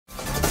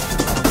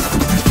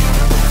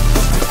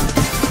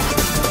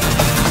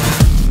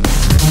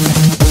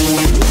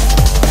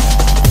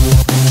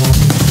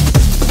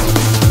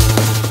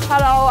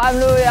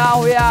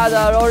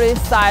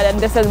side, and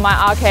this is my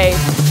arcade.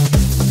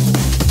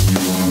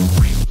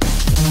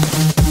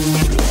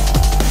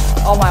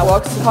 All my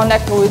works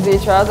connect with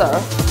each other.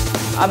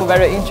 I'm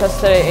very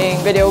interested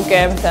in video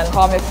games and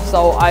comics,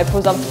 so I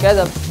put them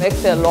together,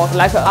 makes it look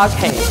like an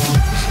arcade.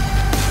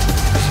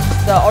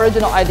 The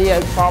original idea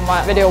is from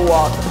my video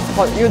work. It's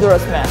called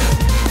Uterus Man.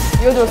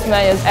 Uterus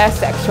Man is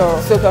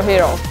asexual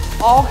superhero.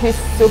 All his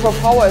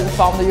superpowers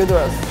from the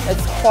uterus.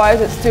 It's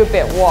quite a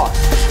stupid word.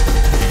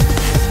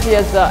 He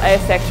is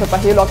asexual, but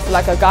he looks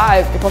like a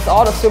guy because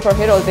all the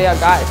superheroes, they are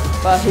guys.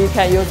 But he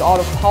can use all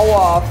the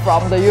power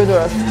from the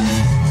uterus.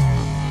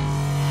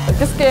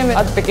 This game,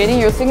 at the beginning,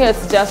 you think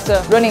it's just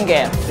a running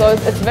game. So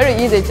it's very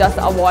easy just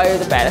to avoid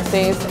the bad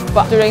things.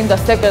 But during the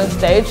second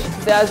stage,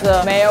 there's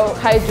a male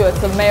kaiju,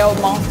 it's a male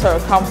monster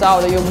comes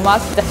out. You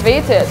must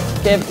defeat it,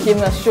 give him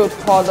a shoot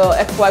called the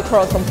XY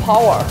chromosome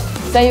power.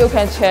 Then you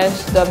can change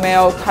the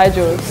male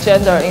kaiju's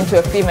gender into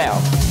a female.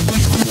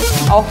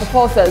 Our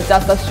proposal is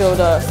just to show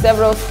the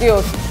several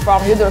skills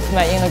from Uterus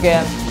Man in the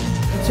game.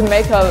 To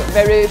make a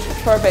very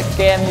perfect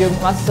game, you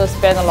must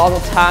spend a lot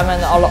of time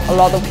and a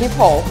lot of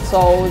people.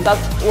 So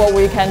that's what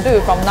we can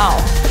do from now.